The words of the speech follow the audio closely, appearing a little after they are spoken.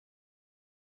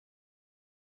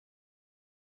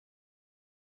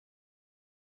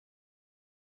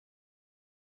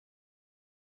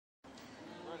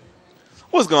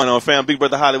What's going on, fam? Big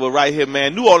Brother Hollywood right here,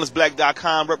 man.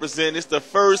 NewOrleansBlack.com representing. It's the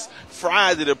first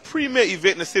Friday, the premier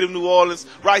event in the city of New Orleans,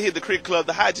 right here at the Cricket Club,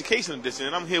 the High Education Edition.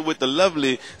 And I'm here with the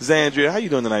lovely Zandria. How you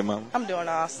doing tonight, Mama? I'm doing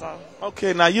awesome.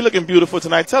 Okay, now you're looking beautiful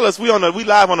tonight. Tell us, we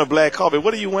live on the black carpet.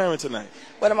 What are you wearing tonight?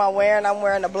 What am I wearing? I'm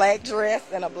wearing a black dress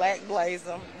and a black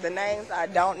blazer. The names I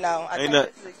don't know. I think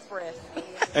it's Express.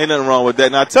 Ain't nothing wrong with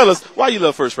that. Now tell us, why you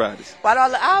love First Fridays?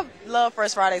 Well, I've loved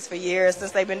First Fridays for years,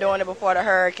 since they've been doing it before the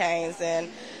hurricanes and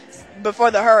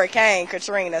before the hurricane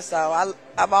Katrina. So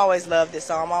I've always loved it.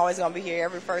 So I'm always going to be here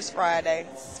every first Friday.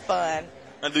 It's fun.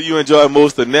 And do you enjoy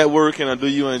most the networking, or do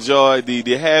you enjoy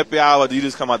the happy hour, or do you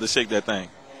just come out to shake that thing?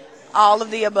 All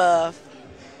of the above.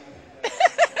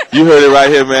 You heard it right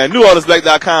here, man.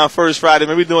 NewOrleansBlack.com, first Friday,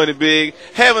 man. We doing it big,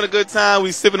 having a good time.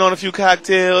 We sipping on a few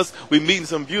cocktails. We meeting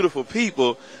some beautiful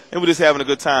people, and we're just having a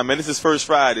good time, man. This is First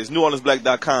Fridays.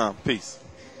 NewOrleansBlack.com. Peace.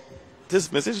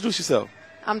 Just introduce yourself.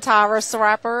 I'm Tara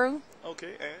Saraparu.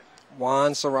 Okay, and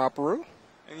Juan Saraparu.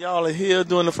 And y'all are here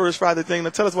doing the First Friday thing. Now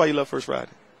tell us why you love First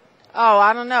Friday. Oh,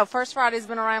 I don't know. First Friday's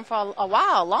been around for a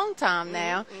while, a long time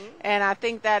now. And I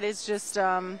think that is just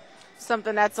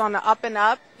something that's on the up and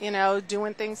up, you know,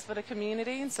 doing things for the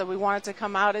community. And so we wanted to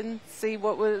come out and see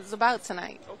what was about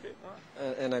tonight. Okay.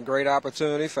 And a great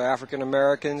opportunity for African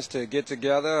Americans to get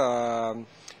together,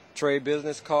 trade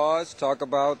business cards, talk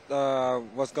about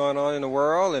what's going on in the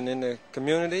world and in the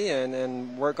community,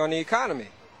 and work on the economy.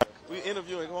 We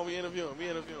interviewing. Come on, we interviewing.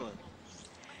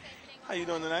 How you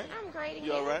doing tonight? I'm great.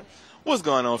 You all right? What's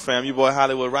going on, fam? Your boy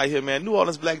Hollywood right here, man.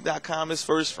 NewOrleansBlack.com is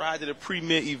First Friday, the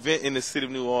premier event in the city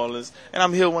of New Orleans. And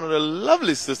I'm here with one of the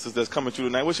lovely sisters that's coming through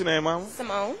tonight. What's your name, Mama?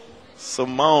 Simone.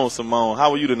 Simone. How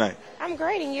are you tonight? I'm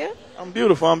great, and you? I'm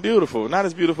beautiful. Not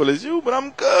as beautiful as you, but I'm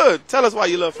good. Tell us why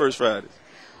you love First Fridays.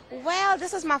 Well,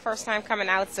 this is my first time coming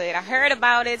out to it. I heard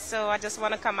about it, so I just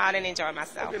want to come out and enjoy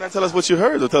myself. Okay, now tell us what you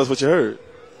heard, or tell us what you heard.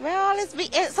 Well,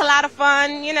 it's a lot of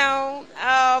fun, you know.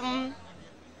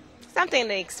 Something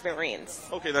to experience.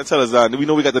 Okay, now tell us, we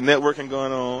know we got the networking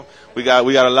going on. We got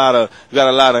a lot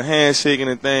of handshaking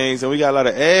and things, and we got a lot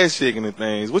of ass shaking and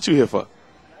things. What you here for?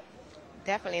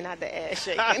 Definitely not the ass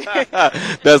shaking.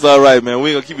 That's all right, man.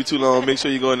 We ain't gonna keep you too long. Make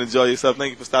sure you go and enjoy yourself.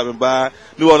 Thank you for stopping by.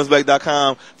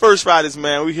 NewOrleansBlack.com. First Fridays,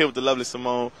 man. We here with the lovely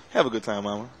Simone. Have a good time,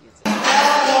 Mama.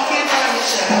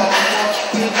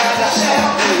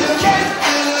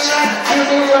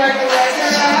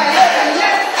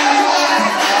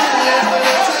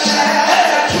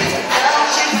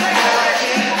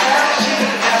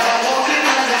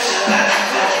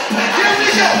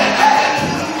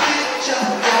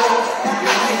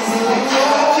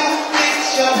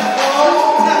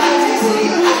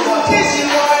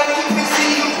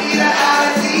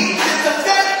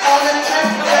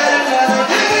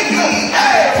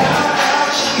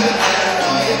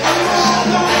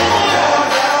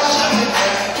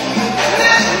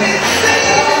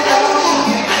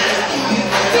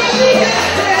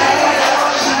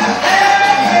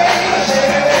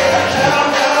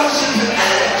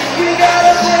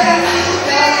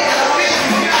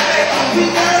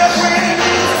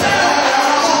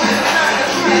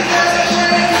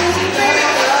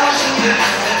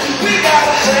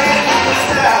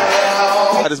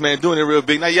 This man doing it real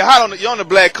big. Now you're on the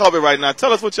black carpet right now.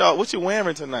 Tell us what you're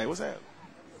wearing tonight. What's that?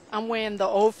 I'm wearing the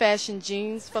old-fashioned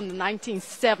jeans from the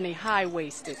 1970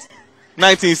 high-waisted.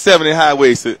 1970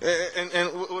 high-waisted.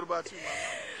 And what about you,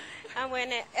 Mama? I'm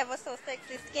wearing an ever so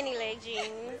sexy skinny leg jeans.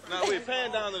 Now wait,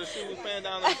 pan down to the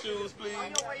shoes, please.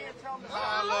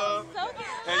 Hi, love.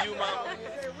 And you, Mama?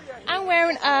 I'm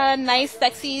wearing a nice,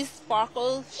 sexy,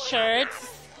 sparkle shirts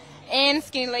and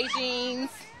skinny leg jeans.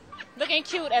 Looking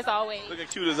cute as always. Looking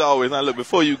cute as always. Now look,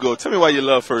 before you go, tell me why you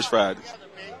love First Fridays.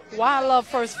 Why I love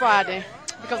First Friday?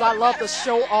 Because I love to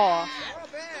show off.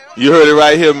 You heard it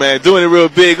right here, man. Doing it real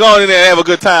big. Go on in there and have a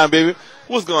good time, baby.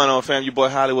 What's going on, fam? Your boy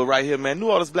Hollywood right here, man.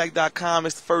 NewOrleansBlack.com.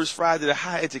 It's the First Friday, the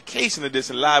High Education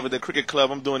Edition, live at the Cricket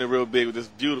Club. I'm doing it real big with this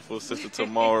beautiful sister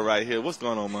Tamara right here. What's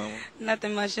going on, Mama?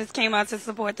 Nothing much. Just came out to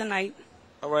support tonight.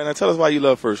 All right, now tell us why you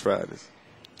love First Fridays.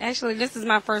 Actually, this is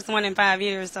my first one in 5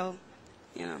 years, so,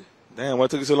 you know. Damn, why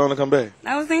took you so long to come back?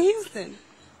 I was in Houston.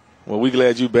 Well, we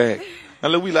glad you back. Now,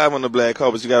 look, we live on the black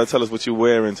carpet. You got to tell us what you're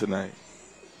wearing tonight.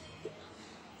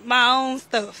 My own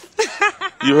stuff.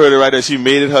 You heard it right there. She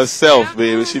made it herself,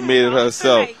 baby. She made it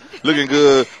herself. Looking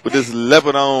good with this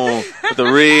leopard on with the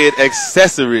red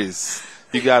accessories.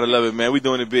 You got to love it, man. We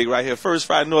doing it big right here. First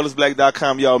Friday,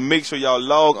 NewOrleansBlack.com. Y'all make sure y'all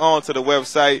log on to the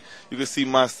website. You can see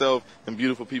myself and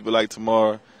beautiful people like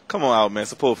Tamara. Come on out, man.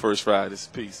 Support First Fridays.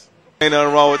 Peace. Ain't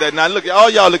nothing wrong with that. Now, look, all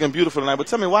y'all looking beautiful tonight, but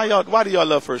tell me, why do y'all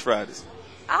love First Fridays?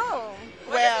 Oh,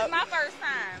 well, this is my first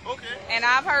time. Okay. And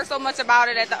I've heard so much about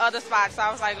it at the other spots, so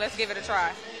I was like, let's give it a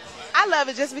try. I love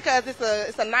it just because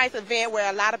it's a nice event where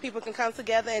a lot of people can come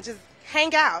together and just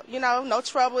hang out. You know, no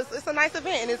trouble. It's a nice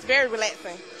event and it's very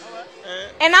relaxing.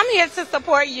 And I'm here to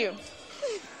support you.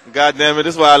 God damn it,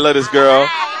 this is why I love this girl.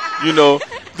 You know,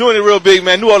 doing it real big,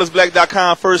 man.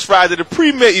 NewOrleansBlack.com, first Friday, the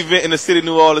pre-Met event in the city of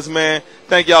New Orleans, man.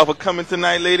 Thank y'all for coming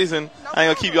tonight, ladies, and I ain't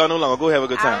going to keep y'all no longer. Go have a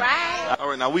good time. All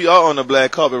right, now we are on the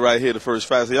black carpet right here, the first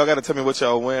Friday, so y'all got to tell me what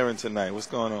y'all wearing tonight. What's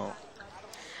going on?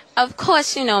 Of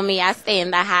course, you know me. I stay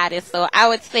in the hottest, so I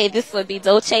would say this would be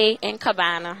Dolce &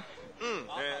 Gabbana.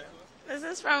 This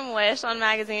is from Wish on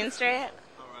Magazine Street.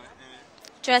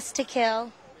 Dress to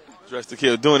Kill. Dress to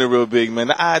Kill, doing it real big, man.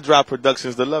 The Eye Drop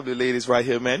Productions, the lovely ladies right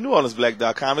here, man.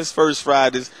 NewOrleansBlack.com. It's First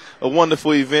Fridays, a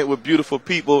wonderful event with beautiful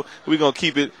people. We're going to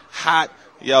keep it hot.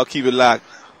 Y'all keep it locked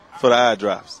for the Eye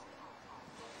Drops.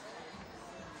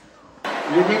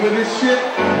 You remember this shit?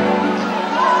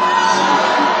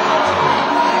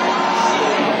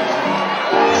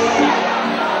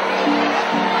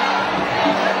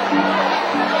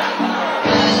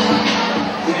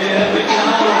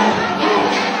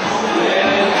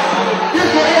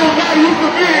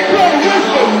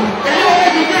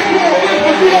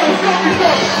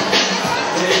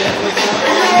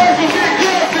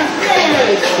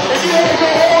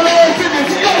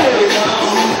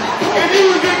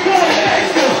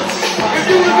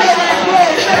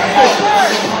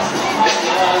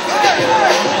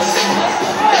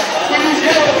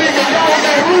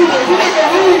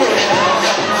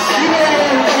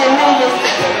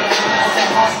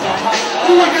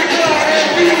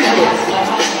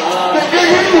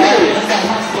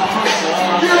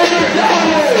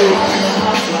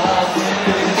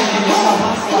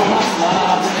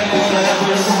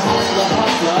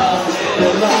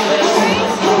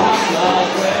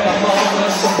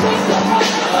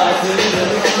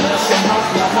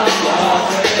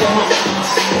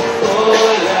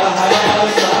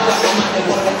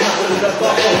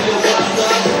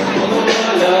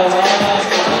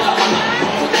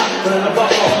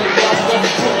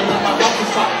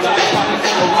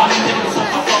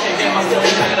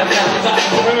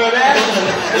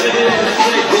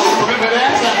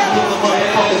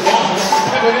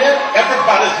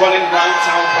 Everybody's running around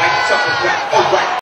town like something.